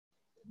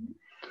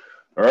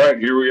All right,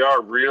 here we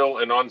are, real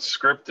and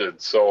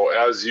unscripted. So,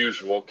 as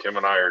usual, Kim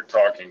and I are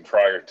talking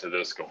prior to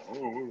this, going,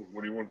 "Oh,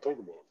 what do you want to talk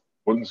about?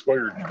 What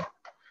inspired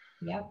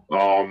Yep.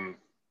 you?"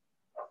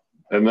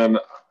 And then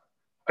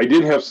I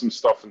did have some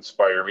stuff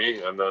inspire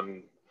me, and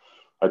then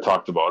I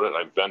talked about it.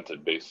 I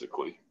vented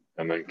basically,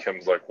 and then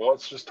Kim's like, "Well,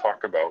 let's just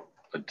talk about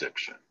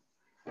addiction,"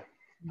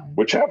 Mhm.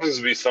 which happens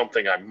to be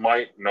something I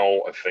might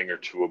know a thing or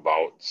two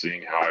about,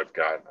 seeing how I've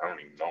got, I don't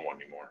even know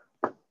anymore,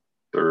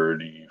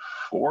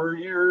 34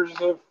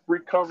 years of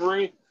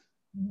recovery.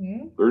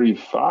 Mhm.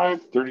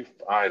 35, 30,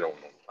 I don't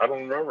know. I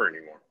don't remember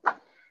anymore.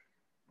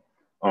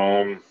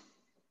 Um,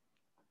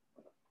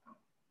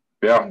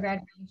 yeah.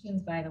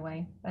 Congratulations, by the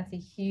way. That's a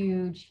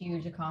huge,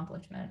 huge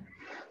accomplishment.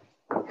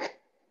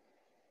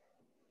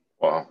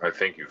 Well, I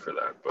thank you for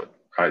that, but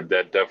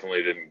that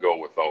definitely didn't go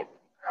without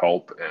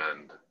help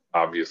and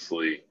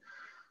obviously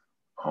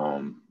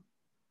um,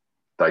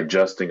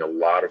 digesting a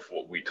lot of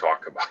what we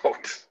talk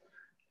about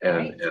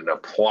and Right. and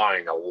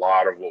applying a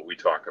lot of what we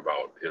talk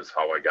about is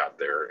how I got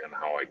there and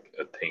how I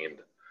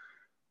attained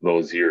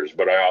those years.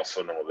 But I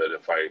also know that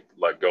if I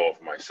let go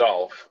of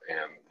myself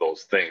and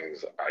those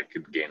things, I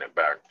could gain it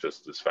back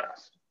just as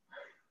fast.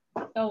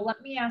 So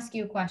let me ask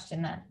you a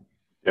question then.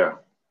 Yeah.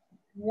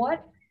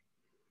 What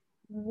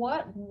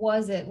what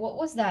was it? What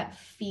was that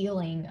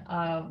feeling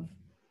of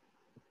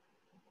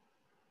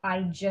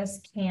I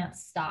just can't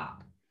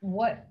stop?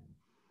 What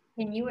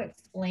can you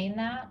explain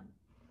that?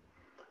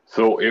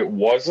 So it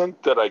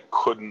wasn't that I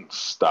couldn't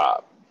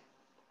stop.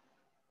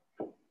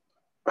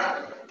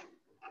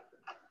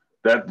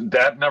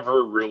 That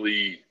never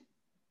really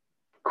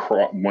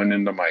went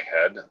into my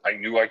head. I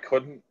knew I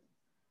couldn't,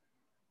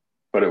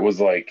 but it was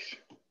like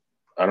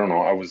I don't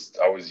know. I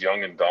was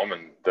young and dumb,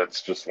 and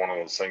that's just one of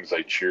those things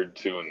I cheered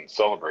to and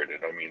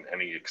celebrated. I mean,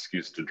 any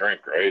excuse to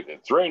drink, right?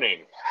 It's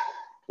raining.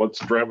 Let's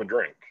have a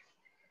drink.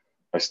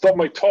 I stubbed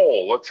my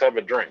toe. Let's have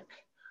a drink.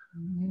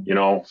 Mhm. You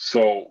know.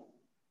 So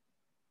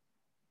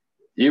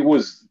it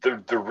was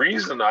the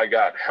reason I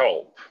got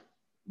help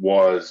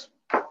was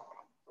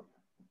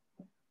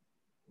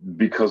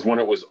because when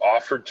it was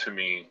offered to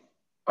me,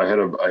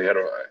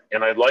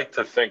 and I'd like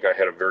to think I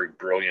had a very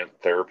brilliant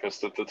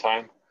therapist at the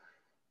time,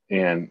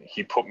 and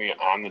he put me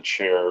on the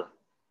chair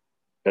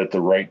at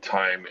the right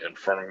time in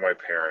front of my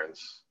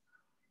parents,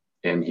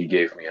 and he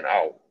gave me an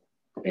out,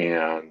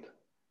 and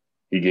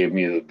he gave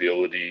me the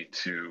ability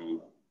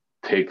to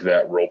take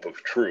that rope of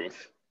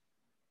truth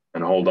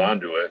and hold Mhm. on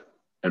to it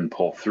and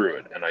pull through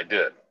it, and I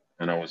did,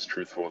 and I was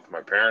truthful with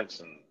my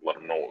parents and let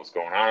them know what was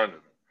going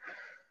on,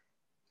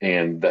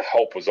 and the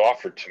help was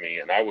offered to me,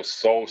 and I was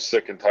so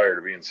sick and tired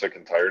of being sick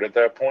and tired at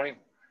that point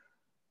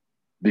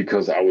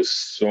because I was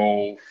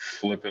so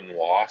flippin'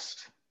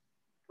 lost,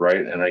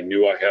 right? And I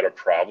knew I had a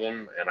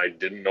problem and I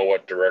didn't know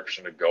what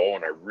direction to go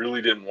and I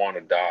really didn't want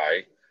to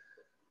die.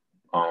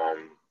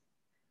 Um,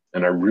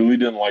 and I really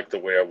didn't like the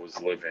way I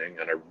was living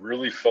and I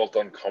really felt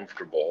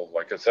uncomfortable.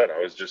 Like I said, I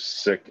was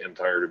just sick and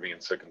tired of being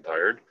sick and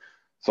tired.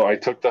 So I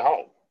took the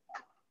help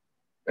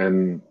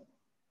and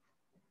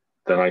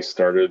then I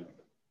started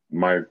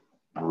my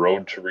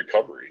road to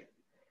recovery.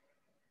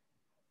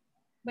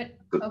 But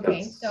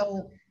okay, That's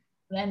so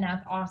then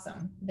that's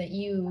awesome that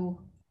you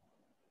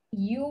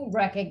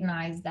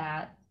recognize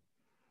that.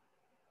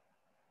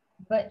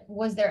 But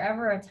was there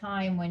ever a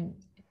time when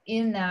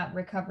in that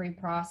recovery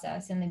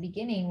process in the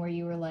beginning where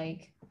you were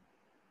like,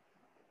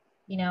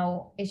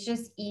 it's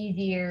just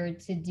easier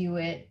to do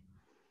it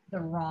the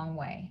wrong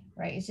way,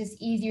 right? It's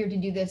just easier to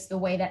do this the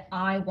way that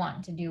I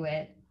want to do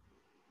it.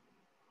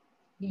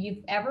 Did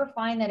you ever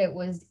find that it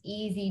was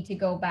easy to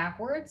go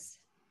backwards?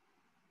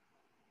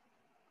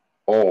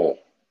 oh,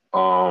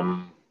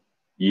 um,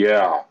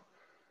 yeah.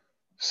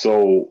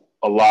 So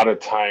a lot of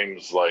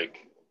times,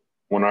 like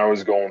when I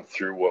was going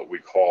through what we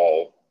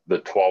call the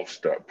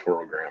 12-step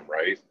program,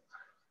 right?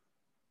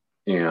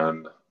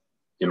 And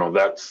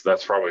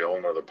that's probably a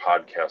whole nother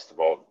podcast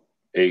about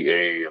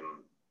AA and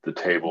the Right,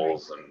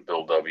 tables and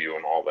Bill W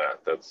and all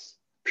that. That's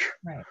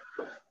right.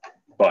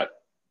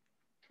 but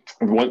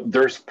when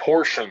there's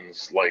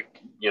portions like,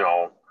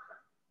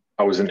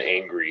 I was an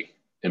angry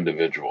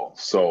individual.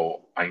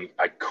 So I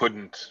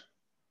couldn't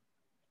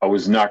I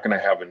was not going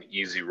to have an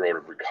easy road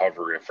of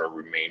recovery if I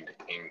remained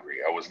angry.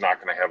 I was not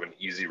going to have an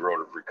easy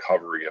road of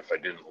recovery if I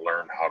didn't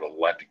learn how to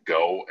let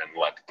go and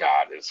let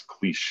God, as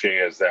cliche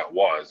as that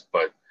was,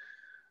 but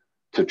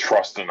to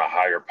trust in a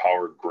higher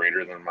power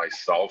greater than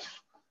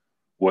myself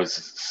was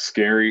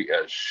scary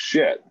as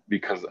shit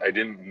because I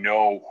didn't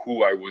know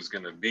who I was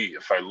going to be.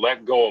 If I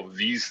let go of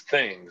these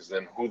things,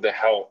 then who the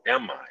hell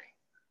am I?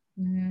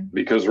 Hmm.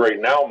 Because right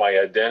now my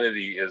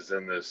identity is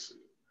in this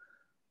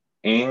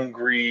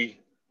angry,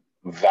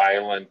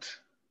 violent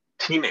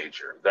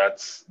teenager.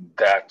 That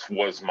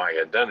was my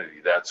identity.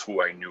 That's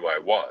who I knew I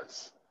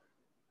was.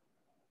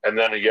 And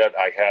then yet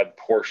I had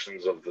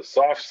portions of the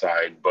soft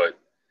side, but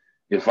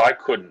if I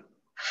couldn't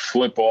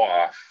flip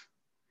off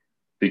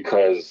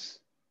because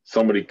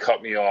somebody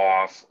cut me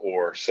off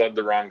or said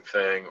the wrong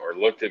thing or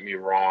looked at me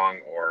wrong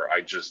or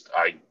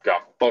I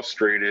got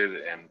frustrated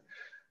and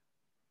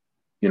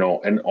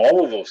and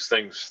all of those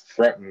things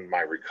threatened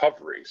my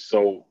recovery.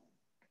 So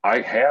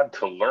I had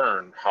to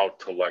learn how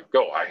to let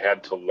go. I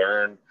had to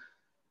learn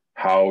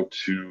how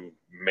to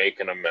make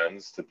an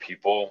amends to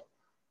people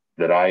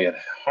that I had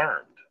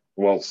harmed.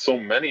 Well, so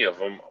many of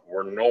them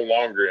were no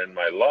longer in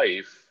my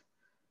life.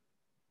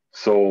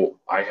 So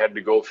I had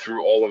to go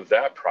through all of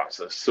that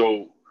process.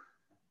 So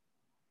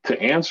to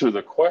answer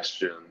the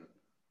question,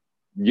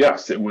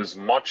 yes, it was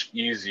much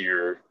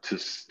easier to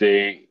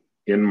stay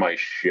in my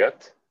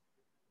shit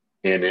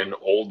and in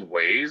old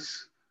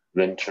ways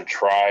than to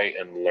try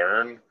and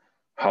learn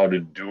how to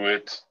do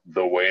it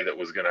the way that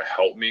was going to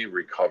help me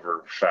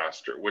recover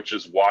faster, which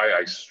is why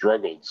I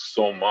struggled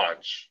so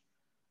much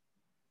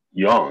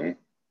young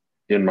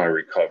in my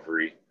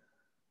recovery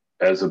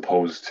as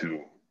opposed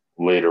to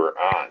later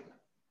on.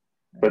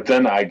 But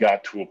then I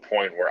got to a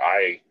point where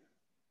I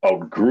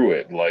outgrew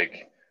it.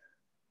 Like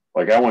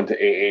I went to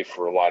AA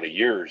for a lot of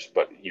years,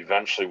 but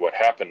eventually what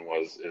happened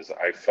is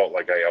I felt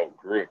like I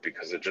outgrew it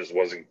because it just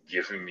wasn't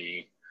giving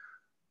me.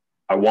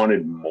 I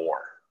wanted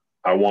more.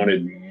 I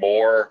wanted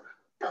more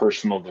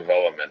personal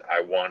development.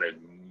 I wanted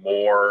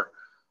more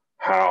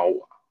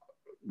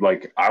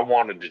I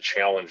wanted to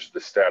challenge the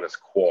status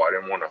quo. I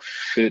didn't want to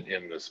fit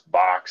in this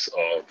box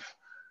of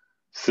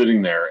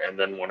sitting there. And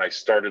then when I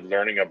started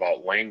learning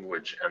about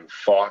language and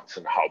thoughts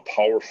and how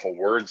powerful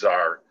words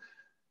are,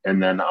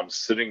 and then I'm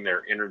sitting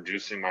there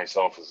introducing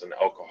myself as an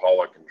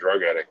alcoholic and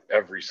drug addict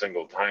every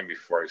single time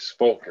before I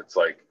spoke, it's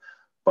like,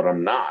 but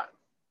I'm not.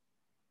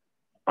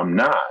 I'm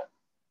not.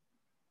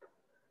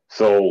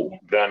 So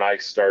then I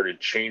started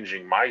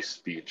changing my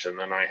speech, and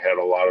then I had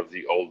a lot of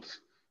the old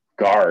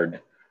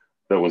guard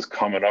that was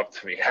coming up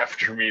to me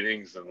after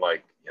meetings and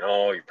like,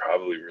 you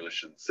probably really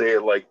shouldn't say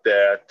it like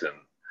that.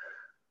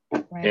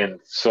 And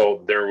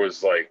so there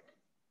was like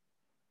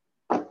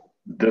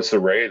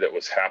disarray that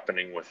was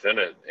happening within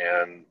it.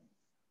 And,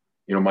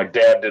 my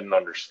dad didn't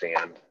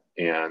understand.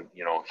 And,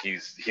 he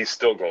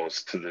still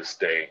goes to this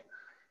day.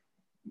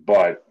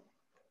 But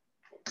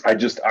I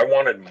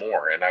wanted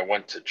more. And I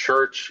went to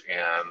church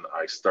and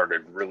I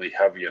started really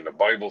heavy into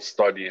Bible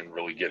study and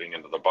really getting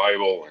into the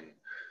Bible and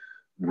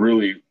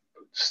really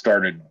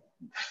started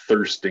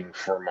thirsting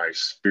for my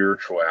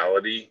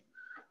spirituality.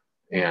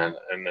 And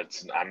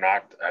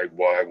I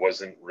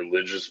wasn't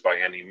religious by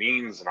any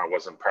means, and I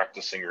wasn't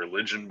practicing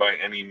religion by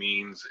any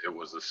means. It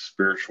was a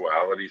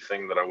spirituality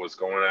thing that I was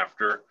going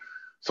after.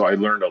 So I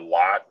learned a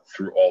lot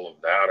through all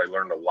of that. I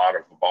learned a lot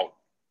about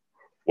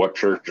what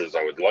churches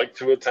I would like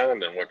to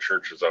attend and what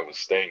churches I was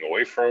staying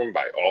away from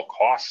by all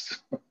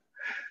costs.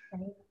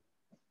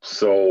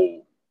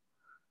 So,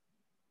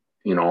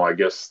 I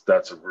guess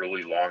that's a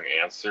really long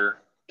answer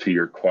to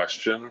your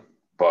question,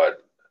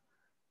 but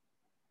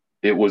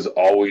it was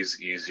always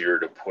easier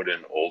to put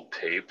in old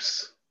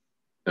tapes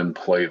and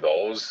play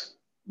those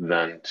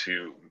than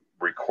to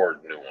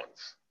record new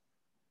ones.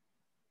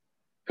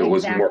 It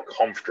was more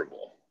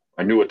comfortable.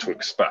 I knew what to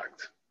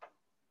expect.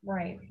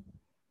 Right.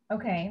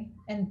 Okay.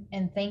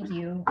 And thank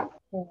you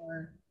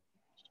for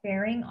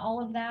sharing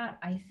all of that.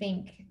 I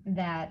think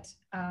that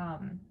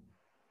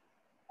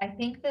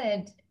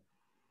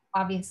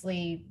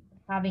obviously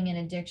having an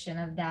addiction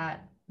of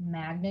that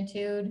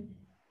magnitude,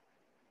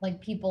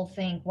 like people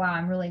think, wow,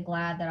 I'm really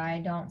glad that I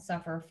don't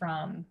suffer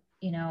from,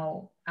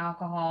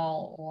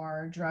 alcohol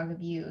or drug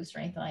abuse or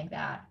anything like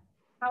that.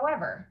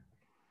 However,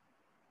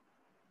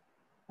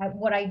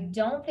 what I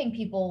don't think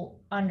people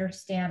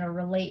understand or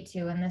relate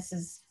to, and this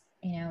is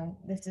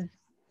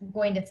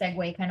going to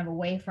segue kind of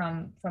away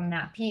from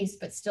that piece,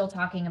 but still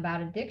talking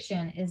about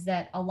addiction, is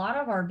that a lot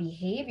of our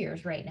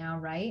behaviors right now,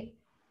 right?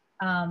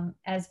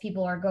 As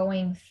people are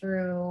going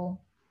through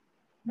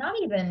not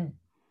even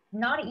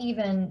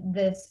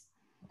this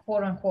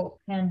quote unquote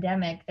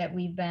pandemic that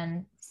we've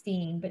been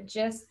seeing, but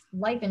just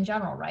life in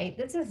general, right?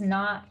 This is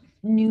not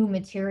new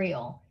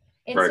material.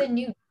 It's right. A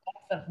new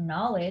depth of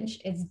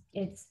knowledge.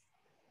 It's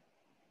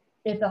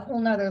a whole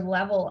nother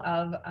level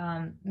of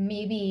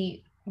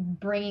maybe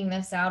bringing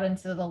this out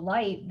into the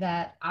light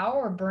that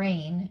our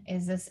brain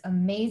is this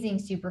amazing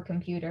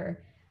supercomputer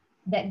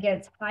that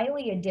gets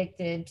highly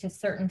addicted to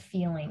certain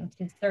feelings,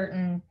 to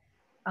certain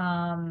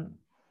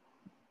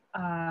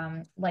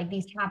like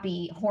these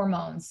happy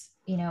hormones,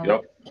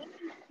 Yep.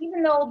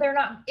 even though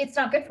it's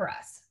not good for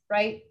us,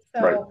 right?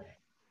 So right.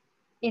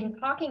 In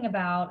talking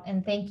about,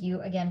 and thank you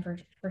again for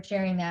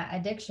sharing that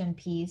addiction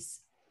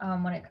piece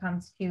when it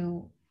comes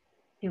to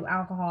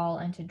alcohol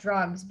and to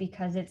drugs,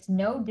 because it's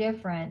no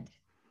different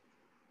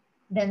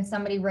than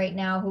somebody right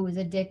now who is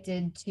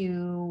addicted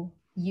to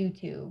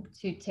YouTube,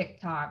 to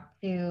TikTok,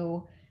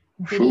 to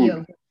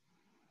video,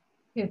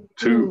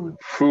 to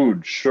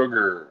food,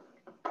 sugar,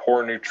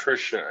 poor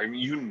nutrition. I mean,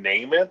 you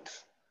name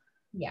it.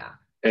 Yeah.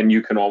 And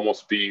you can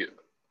almost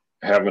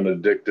have an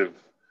addictive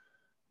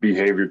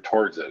behavior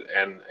towards it.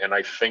 And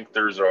I think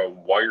there's a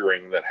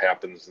wiring that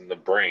happens in the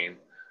brain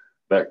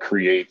that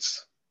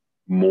creates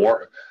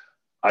more.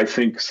 I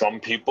think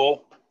some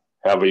people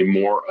have a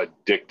more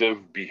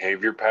addictive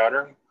behavior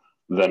pattern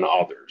than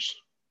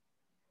others.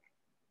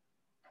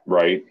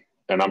 Right?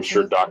 And I'm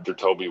sure Absolutely. Dr.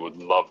 Toby would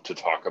love to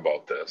talk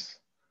about this.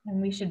 And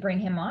we should bring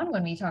him on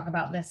when we talk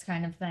about this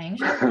kind of thing.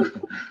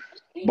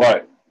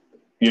 But,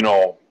 you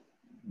know,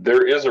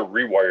 there is a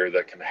rewire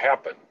that can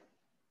happen.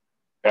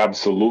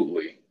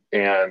 Absolutely.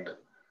 And,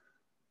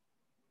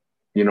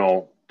 you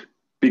know,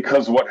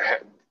 because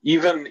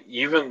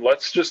even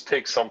let's just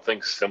take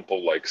something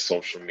simple like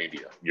social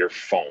media, your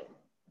phone,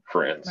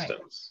 for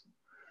instance.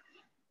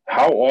 Right.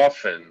 How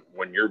often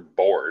when you're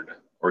bored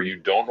or you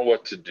don't know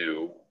what to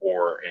do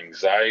or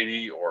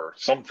anxiety or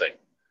something,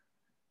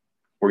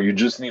 or you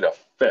just need a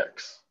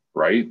fix,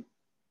 right?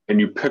 And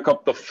you pick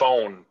up the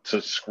phone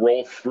to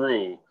scroll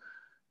through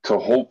to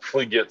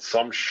hopefully get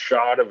some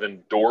shot of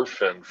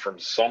endorphin from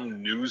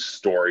some news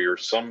story or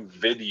some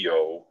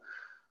video.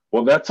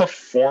 Well, that's a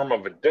form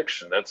of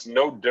addiction. That's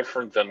no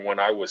different than when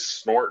I was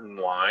snorting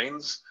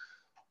lines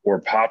or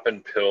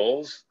popping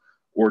pills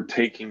or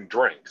taking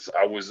drinks.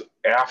 I was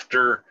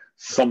after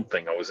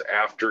something. I was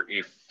after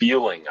a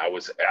feeling. I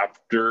was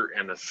after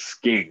an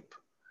escape.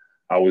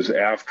 I was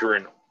after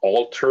an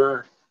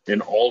altered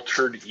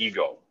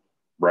ego,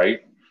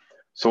 right?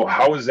 So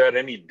how is that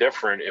any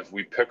different if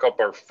we pick up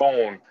our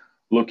phone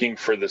looking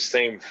for the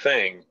same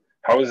thing?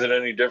 How is it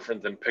any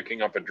different than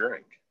picking up a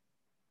drink?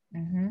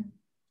 Mm-hmm.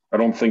 I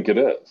don't think it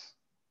is.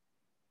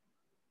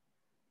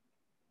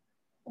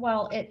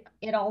 Well, it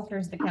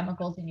alters the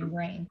chemicals in your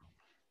brain.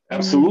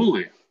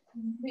 Absolutely.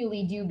 You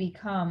really do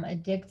become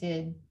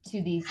addicted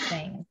to these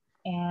things.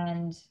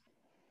 And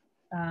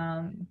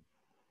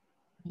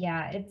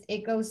yeah,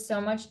 it goes so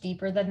much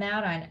deeper than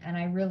that. And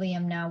I really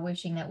am now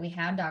wishing that we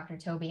had Dr.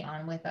 Toby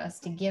on with us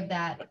to give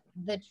that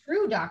the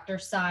true doctor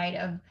side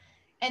of,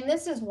 and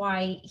this is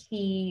why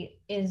he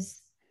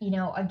is, you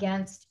know,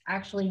 against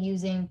actually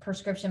using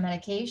prescription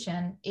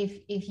medication if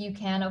you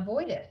can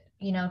avoid it,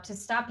 you know, to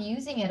stop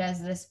using it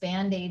as this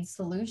Band-Aid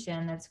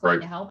solution that's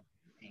going to help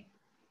everything.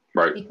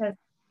 Right.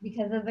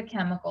 Because of the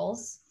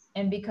chemicals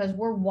and because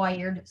we're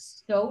wired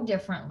so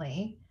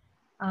differently.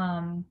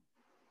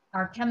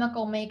 Our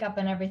chemical makeup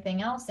and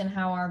everything else and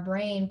how our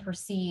brain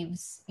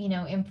perceives, you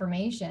know,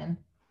 information,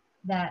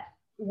 that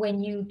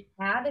when you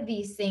add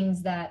these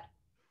things that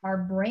our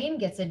brain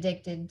gets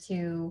addicted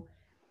to,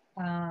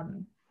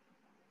 and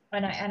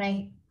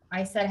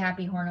I said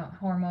happy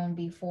hormone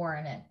before,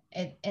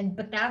 and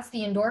but that's the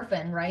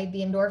endorphin, right?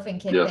 The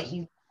endorphin kick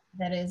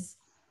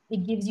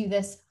it gives you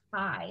this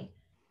high.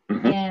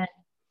 Mm-hmm.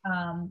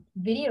 And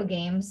video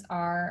games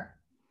are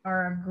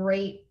a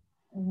great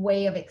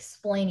way of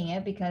explaining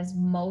it because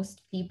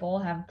most people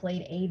have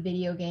played a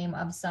video game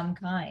of some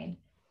kind.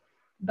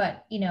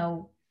 But, you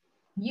know,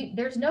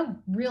 there's no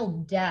real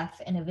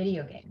death in a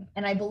video game.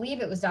 And I believe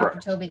it was Dr.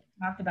 Toby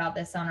that talked about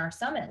this on our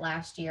summit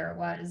last year,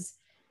 was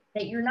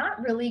that you're not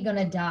really going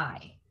to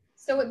die.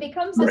 So it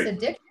becomes this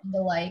addiction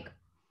to, like,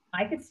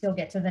 I could still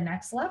get to the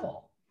next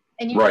level.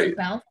 And you just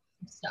bounce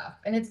stuff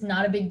and it's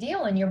not a big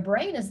deal. And your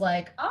brain is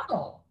like,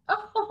 oh, I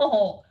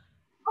don't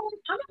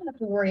have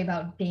to worry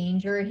about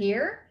danger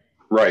here.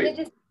 Right. And it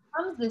just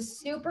becomes this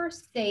super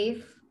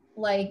safe,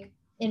 like,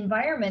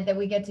 environment that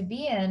we get to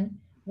be in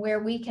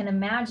where we can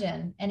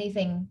imagine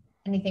anything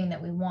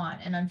that we want.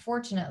 And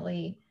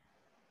unfortunately,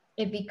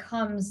 it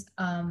becomes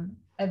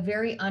a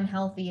very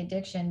unhealthy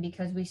addiction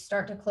because we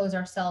start to close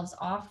ourselves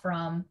off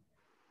from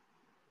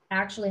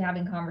actually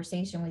having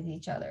conversation with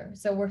each other.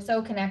 So we're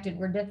so connected,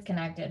 we're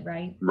disconnected,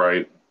 right?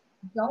 Right.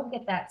 Don't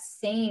get that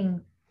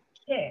same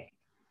kick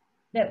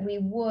that we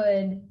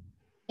would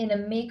in a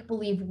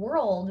make-believe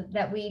world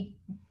that we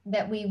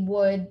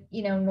would,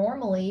 you know,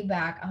 normally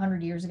back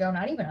 100 years ago,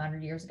 not even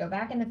 100 years ago,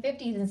 back in the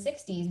 50s and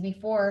 60s,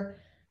 before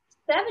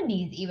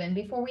 70s, even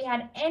before we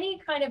had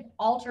any kind of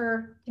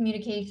alter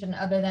communication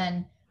other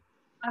than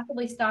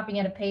possibly stopping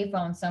at a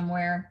payphone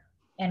somewhere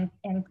and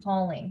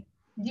calling.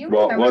 Do you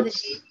remember the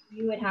days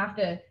you would have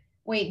to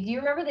wait? Do you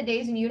remember the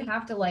days when you'd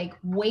have to, like,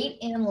 wait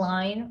in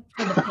line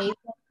for the payphone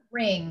to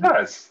ring?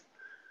 Yes.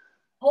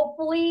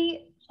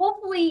 Hopefully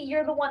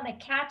you're the one that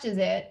catches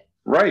it.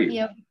 Right.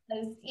 You know,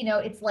 because, you know,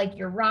 it's like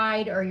your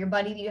ride or your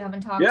buddy that you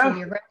haven't talked to,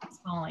 your grandma's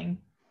calling.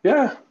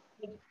 Yeah.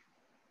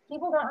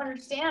 People don't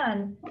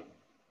understand.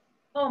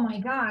 Oh my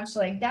gosh,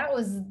 like that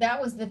was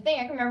the thing.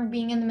 I can remember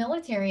being in the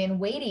military and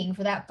waiting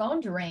for that phone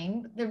to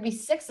ring. There'd be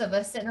 6 of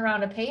us sitting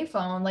around a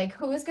payphone, like,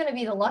 who's going to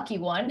be the lucky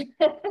one?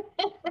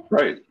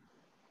 Right.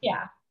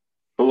 Yeah.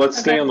 But let's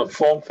stay on the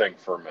phone thing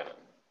for a minute.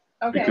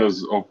 Okay.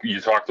 Because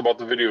you talked about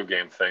the video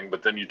game thing,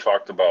 but then you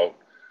talked about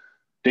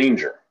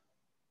danger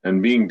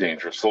and being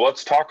dangerous. So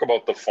let's talk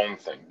about the phone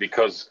thing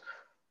because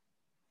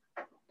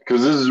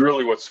this is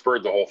really what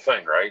spurred the whole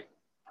thing, right?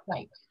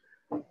 Right.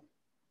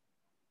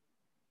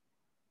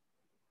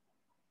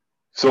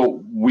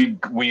 So we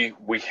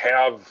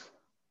have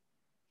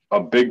a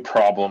big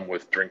problem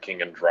with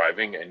drinking and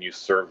driving, and you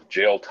serve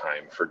jail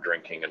time for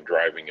drinking and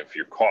driving if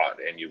you're caught,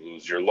 and you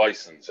lose your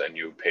license and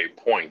you pay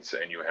points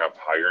and you have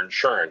higher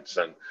insurance,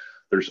 and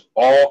there's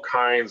all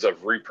kinds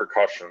of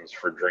repercussions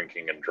for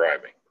drinking and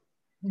driving.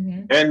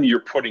 Mm-hmm. And you're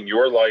putting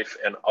your life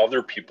and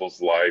other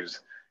people's lives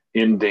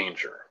in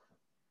danger.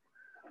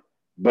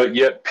 But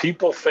yet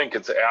people think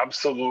it's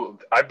absolute.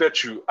 I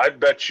bet you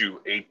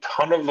a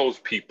ton of those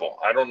people,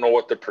 I don't know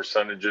what the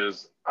percentage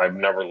is. I've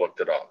never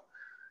looked it up.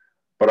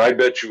 But I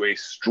bet you a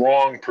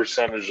strong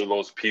percentage of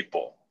those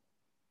people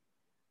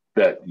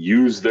that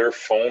use their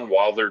phone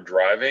while they're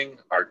driving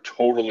are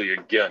totally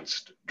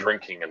against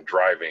drinking and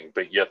driving,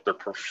 but yet they're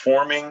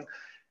performing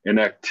an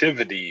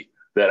activity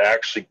that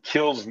actually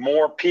kills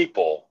more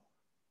people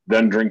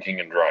than drinking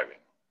and driving.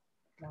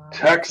 Wow.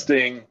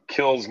 Texting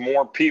kills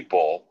more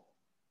people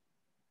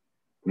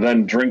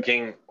than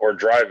drinking or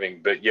driving,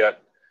 but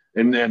yet,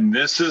 and then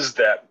this is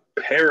that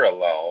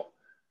parallel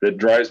that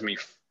drives me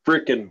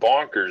freaking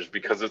bonkers,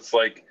 because it's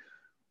like,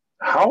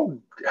 how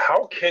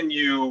can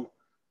you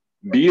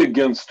be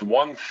against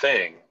one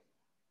thing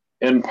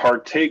and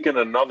partake in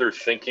another,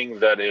 thinking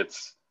that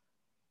it's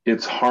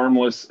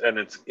harmless and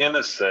it's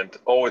innocent?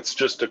 Oh, it's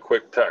just a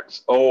quick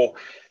text. Oh,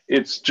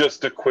 it's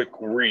just a quick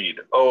read.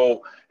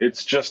 Oh,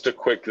 it's just a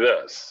quick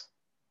this.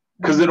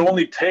 Because it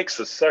only takes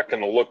a second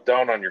to look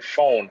down on your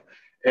phone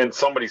and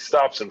somebody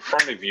stops in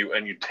front of you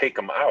and you take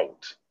them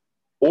out.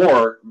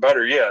 Or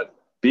better yet,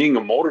 being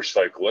a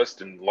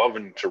motorcyclist and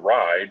loving to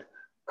ride,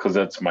 because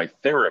that's my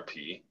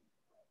therapy,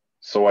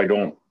 so I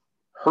don't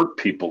hurt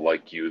people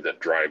like you that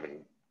drive and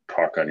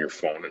talk on your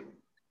phone and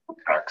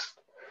text.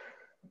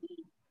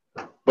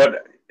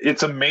 But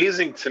it's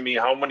amazing to me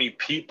how many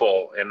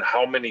people and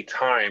how many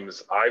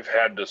times I've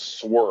had to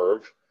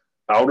swerve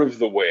out of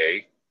the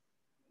way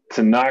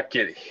to not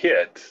get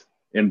hit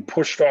and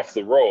pushed off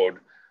the road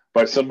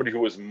by somebody who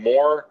was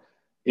more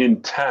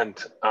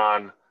intent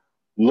on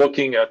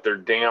looking at their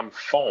damn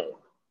phone,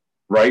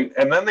 right?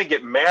 And then they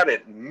get mad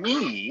at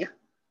me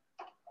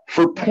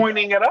for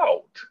pointing it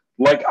out.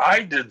 Like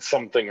I did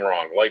something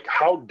wrong. Like,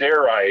 how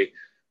dare I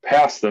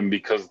pass them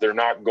because they're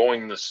not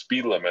going the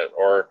speed limit,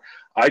 or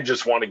I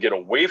just want to get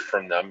away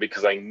from them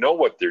because I know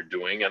what they're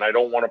doing and I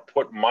don't want to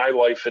put my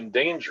life in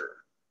danger.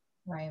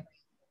 Right.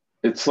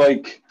 It's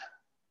like,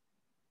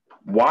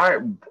 why?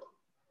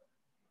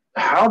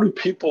 How do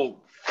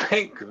people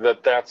think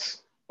that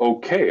that's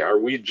okay?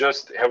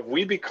 Have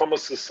we become a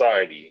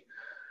society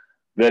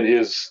that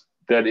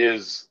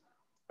is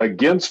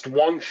against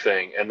one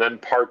thing and then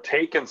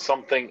partake in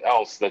something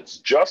else that's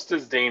just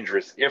as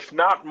dangerous, if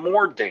not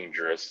more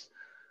dangerous,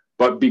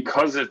 but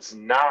because it's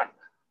not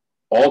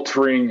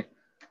altering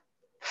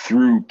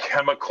through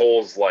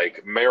chemicals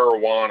like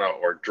marijuana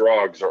or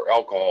drugs or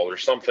alcohol or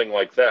something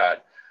like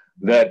that,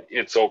 that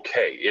it's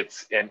okay?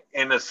 It's an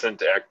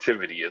innocent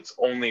activity. It's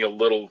only a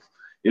little,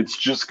 it's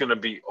just going to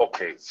be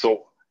okay.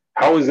 So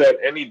how is that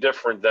any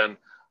different than,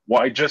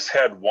 well, I just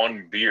had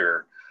one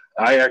beer,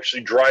 I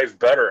actually drive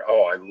better?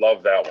 Oh, I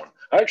love that one.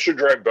 I actually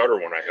drive better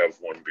when I have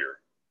one beer.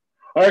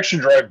 I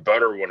actually drive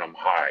better when I'm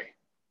high.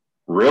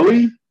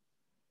 Really?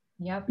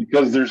 Yep.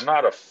 Because there's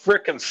not a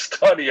frickin'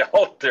 study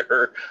out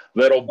there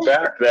that'll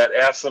back that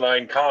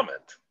asinine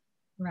comment.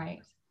 Right.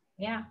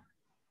 Yeah.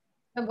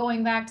 So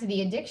going back to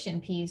the addiction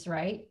piece,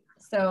 right?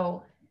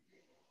 So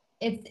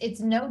it's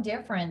no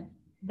different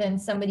than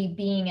somebody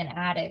being an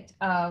addict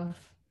of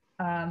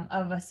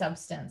a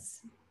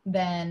substance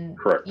than,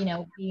 Correct.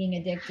 being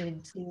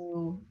addicted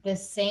to the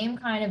same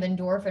kind of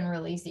endorphin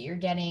release that you're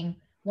getting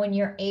when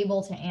you're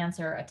able to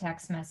answer a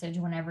text message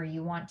whenever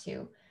you want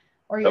to,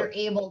 or you're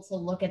able to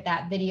look at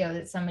that video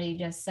that somebody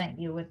just sent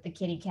you with the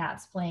kitty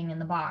cats playing in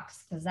the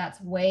box, because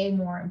that's way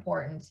more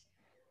important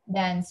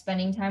than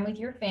spending time with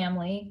your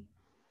family,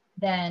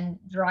 than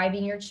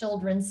driving your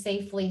children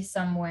safely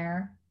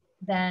somewhere,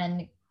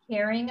 than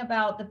caring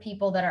about the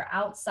people that are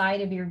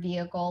outside of your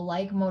vehicle,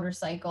 like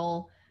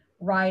motorcycle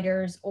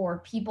riders or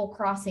people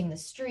crossing the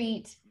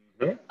street,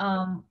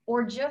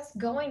 or just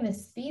going the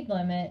speed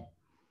limit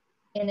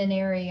in an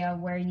area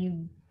where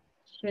you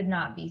should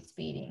not be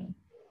speeding.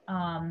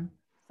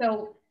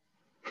 So,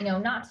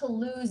 not to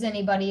lose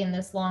anybody in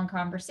this long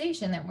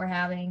conversation that we're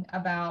having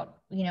about,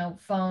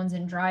 phones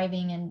and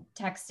driving and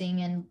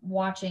texting and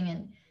watching,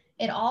 and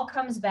it all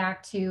comes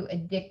back to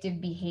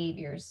addictive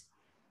behaviors.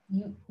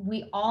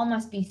 We all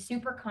must be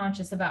super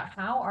conscious about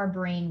how our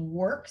brain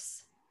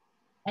works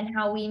and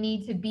how we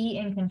need to be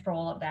in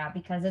control of that,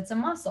 because it's a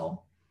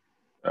muscle.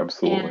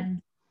 Absolutely.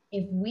 And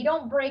if we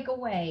don't break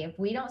away, if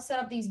we don't set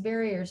up these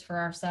barriers for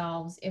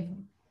ourselves, if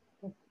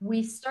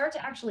we start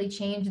to actually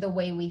change the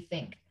way we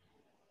think,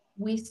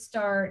 we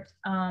start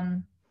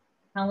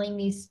telling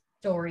these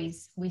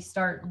stories, we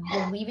start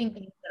believing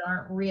things that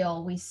aren't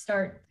real, we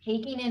start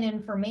taking in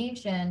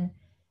information,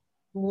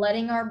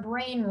 letting our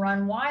brain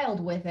run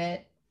wild with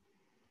it,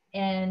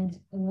 and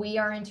we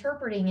are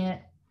interpreting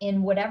it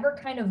in whatever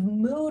kind of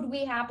mood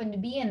we happen to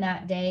be in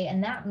that day.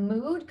 And that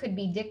mood could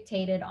be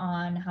dictated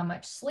on how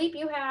much sleep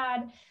you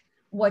had,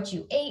 what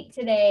you ate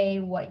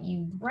today, what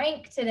you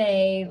drank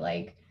today.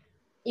 Like,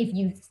 if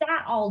you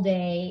sat all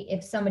day,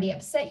 if somebody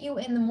upset you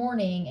in the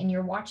morning and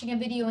you're watching a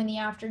video in the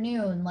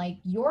afternoon, like,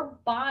 your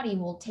body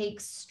will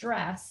take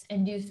stress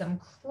and do some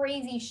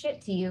crazy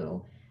shit to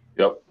you.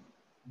 Yep.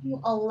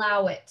 You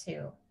allow it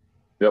to.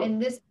 Yep.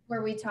 And this is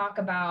where we talk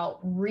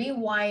about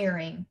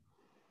rewiring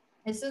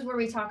This is where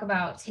we talk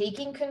about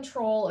taking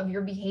control of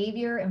your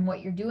behavior and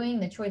what you're doing,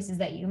 the choices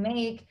that you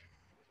make,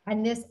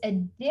 and this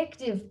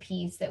addictive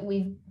piece that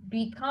we've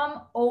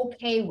become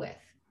okay with.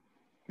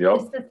 The Yep.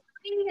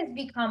 society has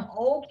become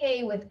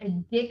okay with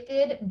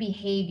addicted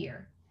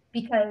behavior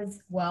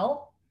because,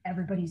 well,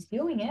 everybody's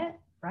doing it,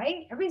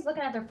 right? Everybody's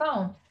looking at their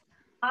phone.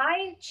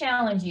 I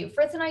challenge you,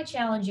 Fritz and I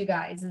challenge you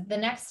guys the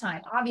next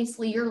time.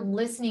 Obviously, you're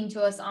listening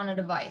to us on a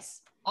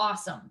device.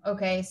 Awesome.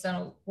 Okay.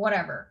 So,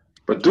 whatever.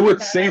 But do Interpret it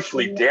that however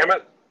safely, you damn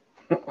want.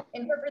 it.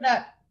 Interpret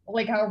that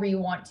like however you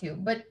want to.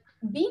 But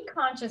be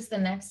conscious the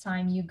next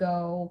time you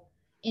go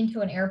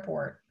into an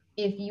airport.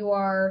 If you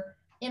are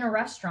in a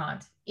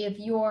restaurant, if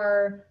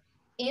you're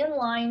in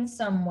line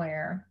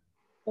somewhere,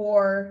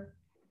 or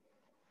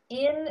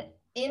in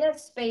in a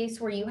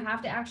space where you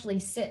have to actually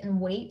sit and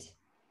wait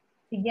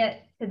to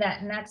get to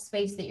that next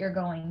space that you're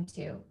going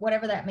to,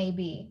 whatever that may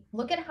be.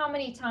 Look at how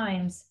many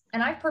times,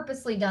 and I've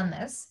purposely done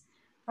this,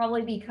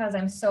 probably because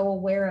I'm so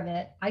aware of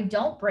it. I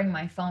don't bring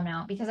my phone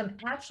out because I'm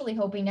actually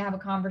hoping to have a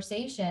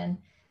conversation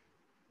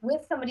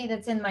with somebody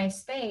that's in my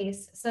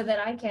space so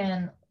that I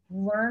can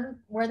learn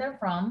where they're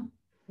from,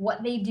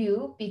 what they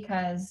do,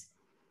 because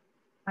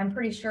I'm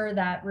pretty sure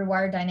that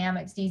Rewired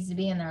Dynamics needs to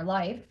be in their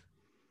life,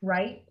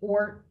 right?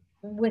 Or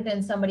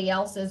within somebody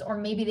else's, or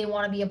maybe they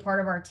want to be a part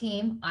of our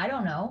team. I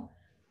don't know.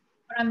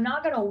 But I'm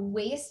not going to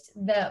waste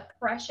the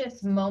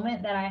precious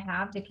moment that I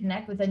have to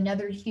connect with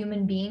another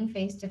human being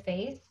face to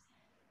face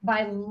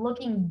by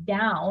looking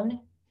down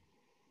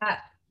at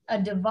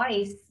a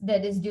device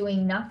that is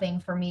doing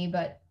nothing for me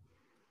but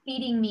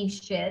feeding me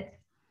shit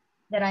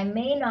that I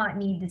may not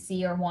need to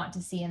see or want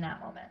to see in that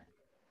moment.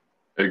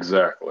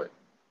 Exactly.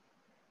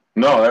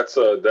 No, that's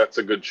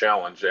a good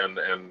challenge,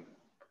 and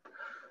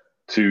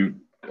to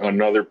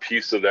another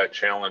piece of that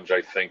challenge,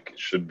 I think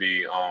should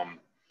be,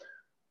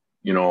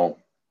 you know,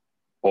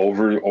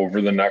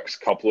 over the next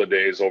couple of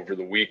days, over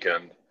the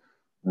weekend,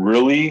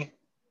 really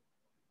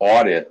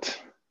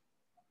audit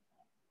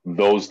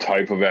those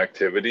type of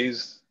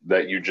activities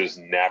that you just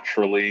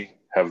naturally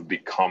have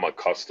become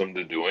accustomed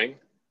to doing,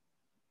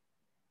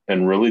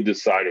 and really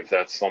decide if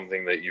that's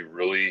something that you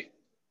really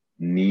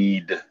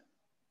need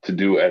to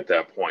do at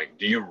that point.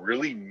 Do you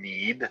really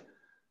need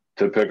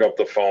to pick up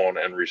the phone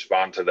and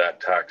respond to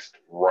that text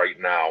right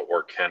now,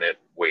 or can it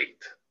wait?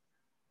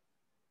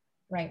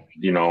 Right.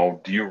 Do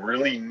you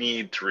really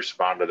need to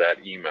respond to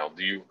that email?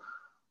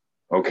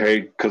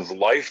 Okay, because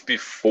life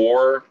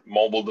before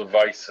mobile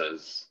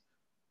devices,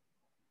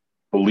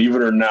 believe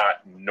it or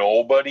not,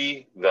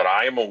 nobody that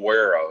I'm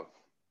aware of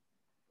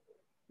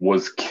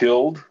was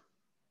killed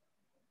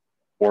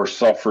or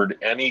suffered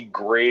any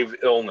grave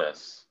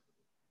illness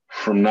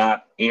from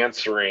not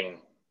answering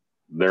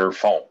their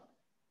phone,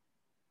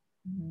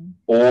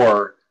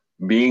 or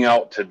being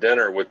out to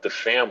dinner with the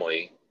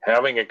family,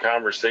 having a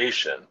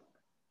conversation,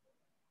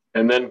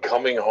 and then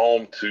coming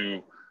home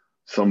to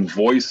some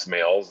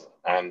voicemails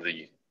on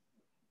the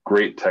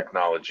great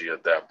technology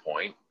at that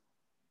point,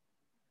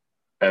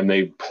 and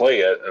they play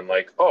it and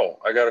like, oh,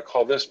 I got to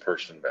call this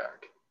person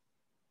back.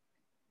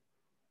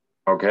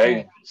 Okay,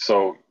 Right.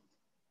 so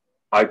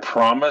I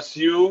promise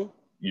you,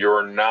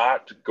 you're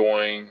not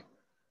going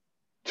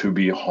to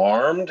be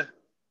harmed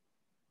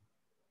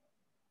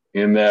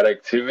in that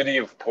activity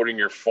of putting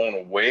your phone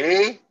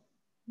away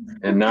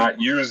and not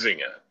using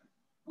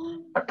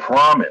it. I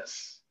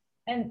promise.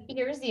 And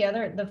here's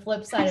the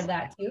flip side of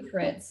that too,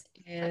 Fritz,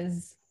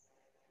 is,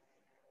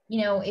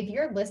 if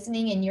you're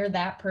listening and you're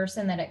that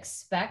person that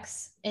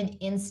expects an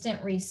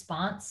instant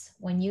response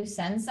when you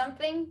send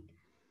something,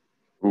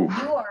 Oof.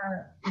 you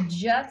are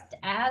just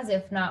as,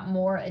 if not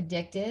more,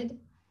 addicted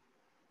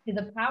to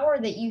the power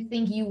that you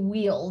think you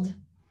wield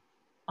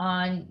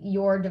on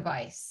your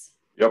device.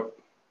 Yep.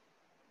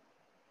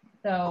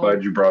 Glad So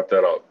you brought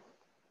that up.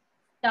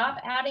 stop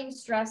adding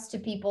stress to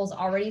people's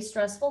already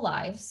stressful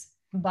lives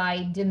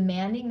by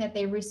demanding that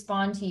they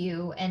respond to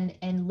you,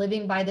 and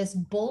living by this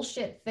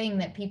bullshit thing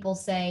that people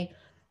say,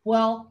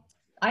 well,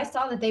 I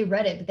saw that they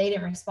read it, but they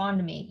didn't respond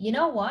to me. You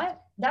know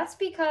what? That's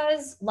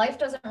because life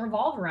doesn't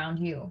revolve around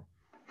you.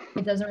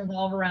 It doesn't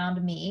revolve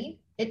around me.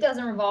 It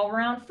doesn't revolve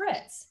around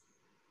Fritz.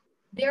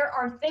 There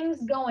are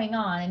things going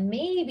on. And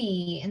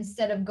maybe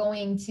instead of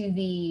going to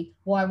the,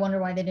 well, I wonder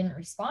why they didn't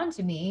respond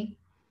to me,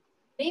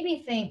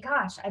 maybe think,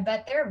 gosh, I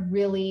bet they're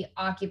really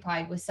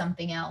occupied with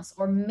something else.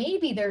 Or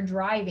maybe they're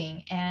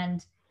driving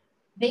and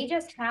they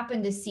just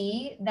happened to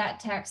see that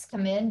text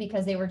come in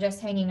because they were just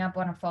hanging up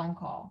on a phone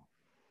call,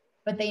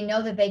 but they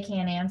know that they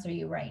can't answer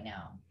you right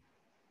now.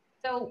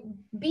 So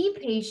be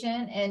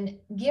patient and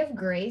give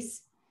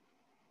grace,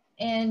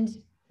 and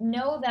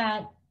know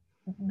that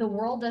the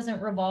world doesn't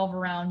revolve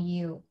around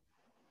you.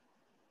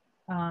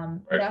 Right.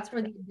 That's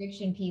where the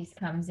addiction piece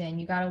comes in.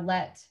 You gotta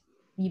let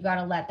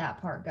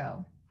that part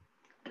go.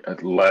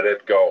 Let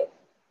it go.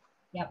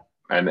 Yep.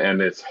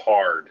 And it's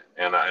hard,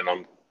 and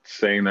I'm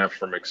saying that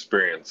from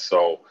experience.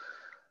 So,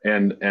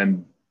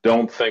 and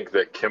don't think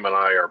that Kim and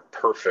I are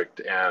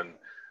perfect and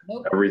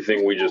Nope.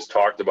 everything we just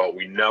talked about,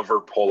 we never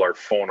pull our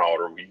phone out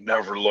or we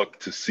never look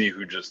to see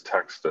who just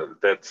texted.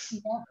 That's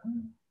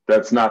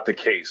that's not the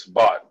case,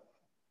 but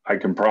I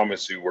can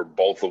promise you we're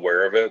both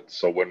aware of it.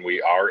 So when we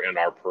are in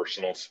our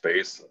personal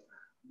space,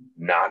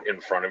 not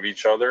in front of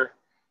each other,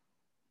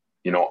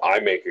 I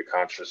make a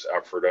conscious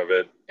effort of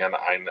it.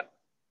 And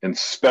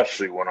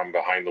especially when I'm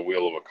behind the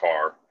wheel of a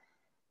car,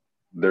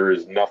 there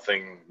is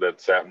nothing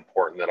that's that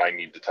important that I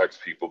need to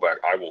text people back.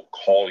 I will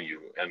call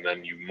you, and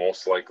then you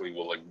most likely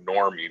will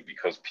ignore me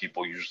because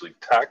people usually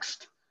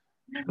text,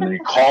 and then you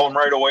call them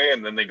right away,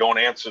 and then they don't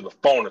answer the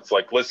phone. It's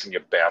like, listen,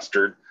 you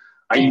bastard,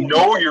 I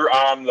know you're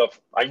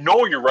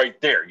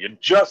right there. You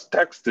just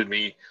texted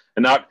me,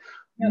 and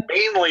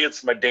mainly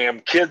it's my damn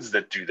kids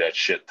that do that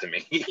shit to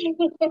me.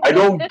 I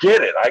don't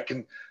get it.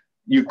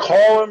 You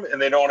call them and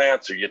they don't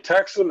answer. You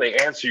text them, they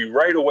answer you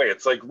right away.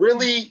 It's like,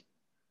 really?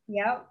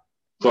 Yep.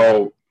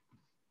 So,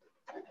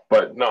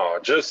 but no,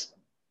 just,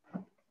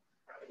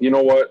 you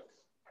know what?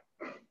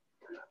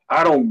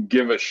 I don't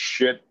give a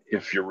shit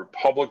if you're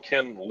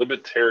Republican,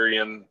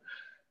 Libertarian,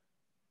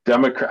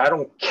 Democrat. I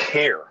don't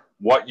care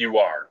what you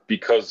are,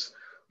 because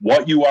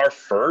what you are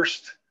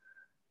first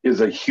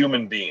is a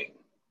human being.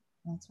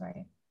 That's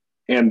right.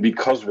 And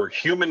because we're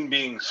human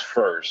beings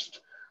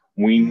first,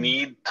 we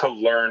need to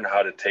learn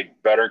how to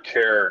take better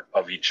care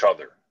of each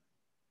other.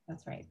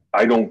 That's right.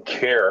 I don't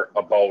care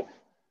about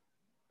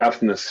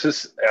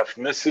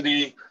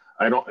ethnicity.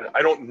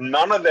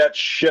 None of that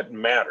shit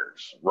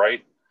matters,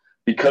 right?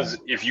 Because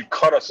if you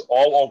cut us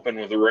all open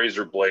with a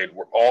razor blade,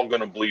 we're all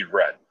going to bleed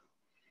red.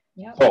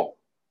 Yep. So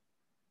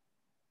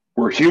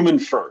we're human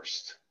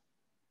first.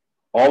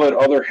 All that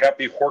other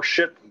happy horse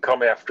shit can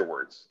come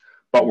afterwards.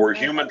 But we're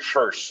human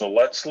first. So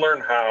let's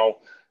learn how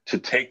to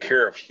take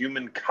care of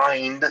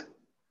humankind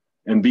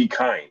and be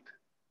kind.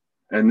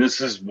 And this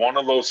is one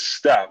of those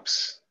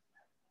steps,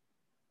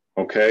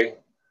 okay,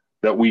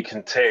 that we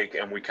can take,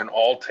 and we can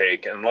all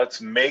take, and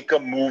let's make a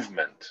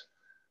movement.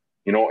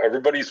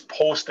 Everybody's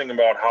posting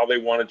about how they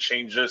want to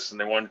change this and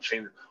they want to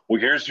change.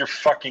 Well, here's your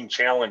fucking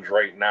challenge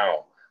right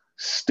now.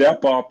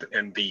 Step up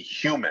and be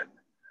human.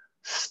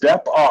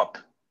 Step up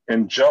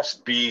and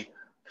just be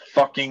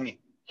fucking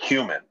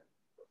human.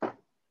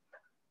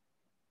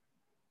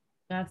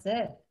 That's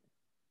it.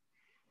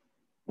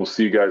 We'll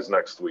see you guys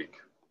next week.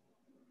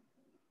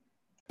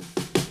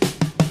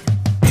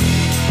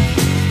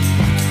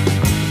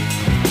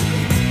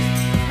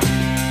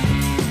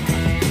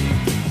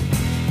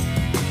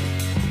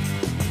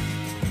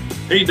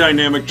 Hey,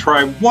 Dynamic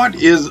Tribe, what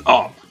is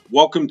up?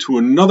 Welcome to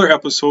another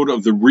episode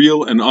of the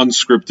Real and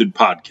Unscripted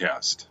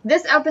podcast.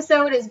 This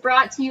episode is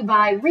brought to you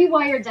by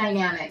Rewired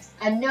Dynamics,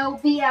 a no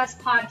BS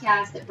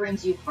podcast that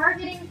brings you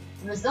hard-hitting,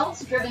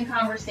 results-driven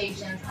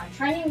conversations on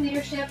training,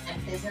 leadership,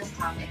 and business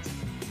topics.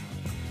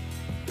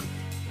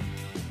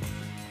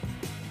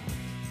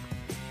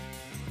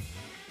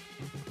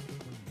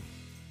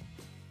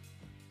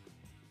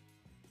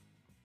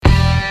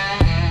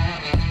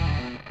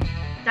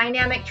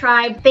 Dynamic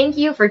Tribe, thank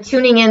you for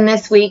tuning in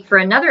this week for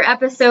another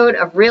episode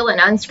of Real and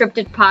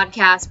Unscripted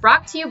Podcast,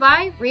 brought to you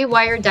by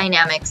Rewired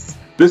Dynamics.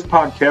 This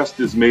podcast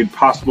is made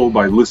possible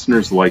by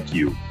listeners like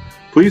you.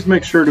 Please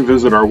make sure to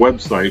visit our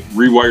website,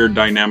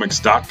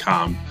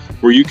 rewireddynamics.com,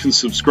 where you can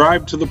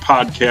subscribe to the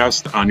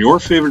podcast on your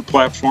favorite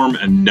platform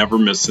and never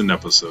miss an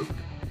episode.